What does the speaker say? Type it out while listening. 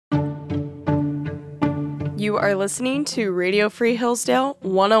You are listening to Radio Free Hillsdale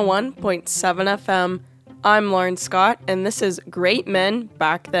 101.7 FM. I'm Lauren Scott, and this is Great Men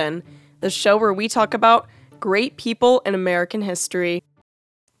Back Then, the show where we talk about great people in American history.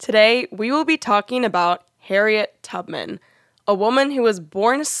 Today, we will be talking about Harriet Tubman, a woman who was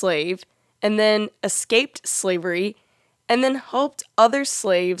born a slave and then escaped slavery and then helped other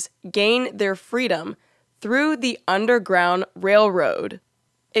slaves gain their freedom through the Underground Railroad.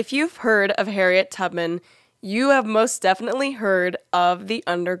 If you've heard of Harriet Tubman, you have most definitely heard of the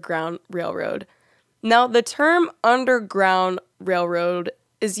Underground Railroad. Now, the term Underground Railroad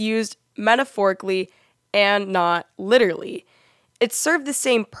is used metaphorically and not literally. It served the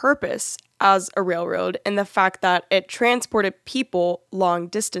same purpose as a railroad in the fact that it transported people long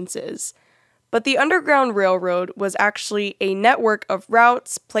distances. But the Underground Railroad was actually a network of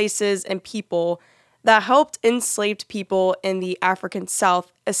routes, places, and people that helped enslaved people in the African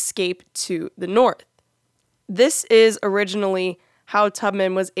South escape to the North. This is originally how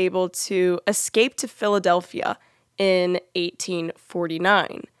Tubman was able to escape to Philadelphia in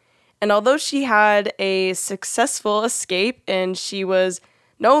 1849. And although she had a successful escape and she was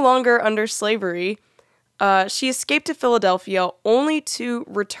no longer under slavery, she escaped to Philadelphia only to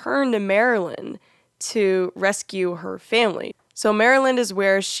return to Maryland to rescue her family. So Maryland is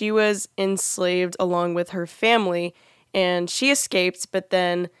where she was enslaved along with her family, and she escaped, but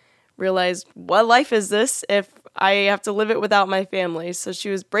then realized, what life is this if I have to live it without my family? So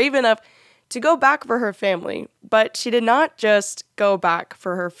she was brave enough to go back for her family, but she did not just go back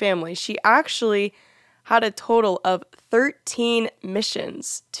for her family. She actually had a total of 13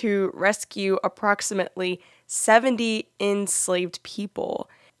 missions to rescue approximately 70 enslaved people.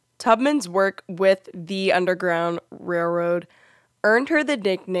 Tubman's work with the Underground Railroad earned her the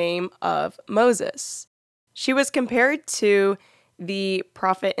nickname of Moses. She was compared to the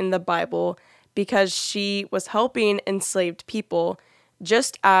prophet in the Bible because she was helping enslaved people,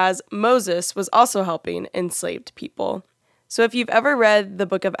 just as Moses was also helping enslaved people. So if you've ever read the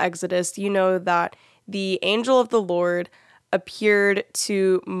book of Exodus, you know that the angel of the Lord appeared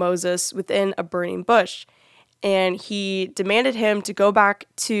to Moses within a burning bush, and he demanded him to go back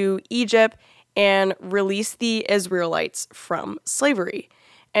to Egypt and release the Israelites from slavery.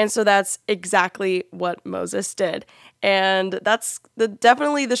 And so that's exactly what Moses did. And that's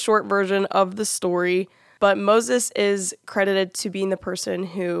definitely the short version of the story. But Moses is credited to being the person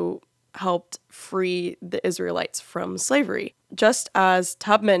who helped free the Israelites from slavery, just as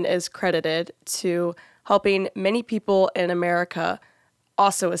Tubman is credited to helping many people in America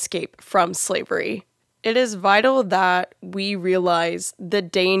also escape from slavery. It is vital that we realize the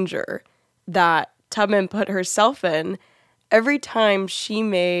danger that Tubman put herself in every time she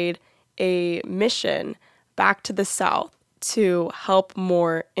made a mission back to the South to help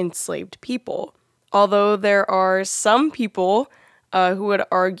more enslaved people. Although there are some people who would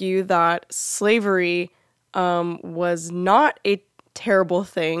argue that slavery was not a terrible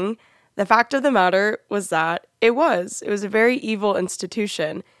thing, the fact of the matter was that it was. It was a very evil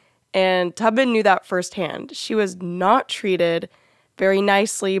institution, and Tubman knew that firsthand. She was not treated very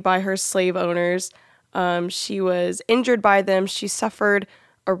nicely by her slave owners. She was injured by them. She suffered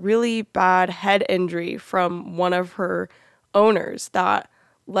a really bad head injury from one of her owners that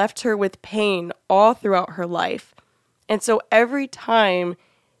left her with pain all throughout her life. And so every time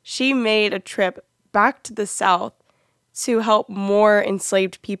she made a trip back to the South to help more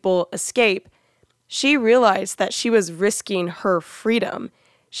enslaved people escape, she realized that she was risking her freedom.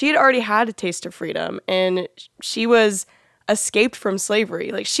 She had already had a taste of freedom, and she was escaped from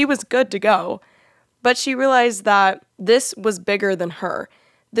slavery. Like, she was good to go. But she realized that this was bigger than her.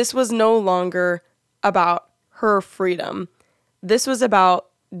 This was no longer about her freedom. This was about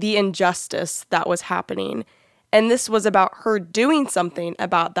the injustice that was happening. And this was about her doing something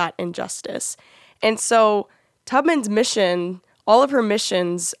about that injustice. And so Tubman's mission, all of her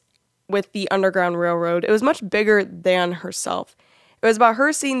missions with the Underground Railroad, it was much bigger than herself. It was about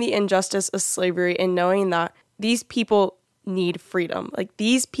her seeing the injustice of slavery and knowing that these people need freedom. Like,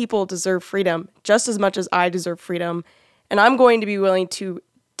 these people deserve freedom just as much as I deserve freedom. And I'm going to be willing to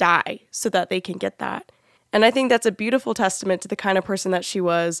die so that they can get that. And I think that's a beautiful testament to the kind of person that she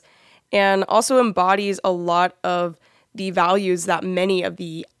was, and also embodies a lot of the values that many of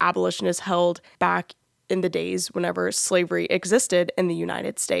the abolitionists held back in the days whenever slavery existed in the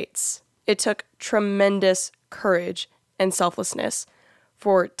United States. It took tremendous courage and selflessness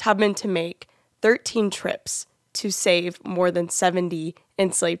for Tubman to make 13 trips to save more than 70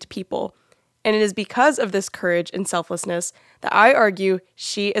 enslaved people. And it is because of this courage and selflessness that I argue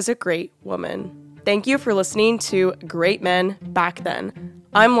she is a great woman. Thank you for listening to Great Men Back Then.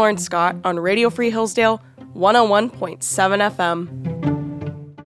 I'm Lauren Scott on Radio Free Hillsdale 101.7 FM.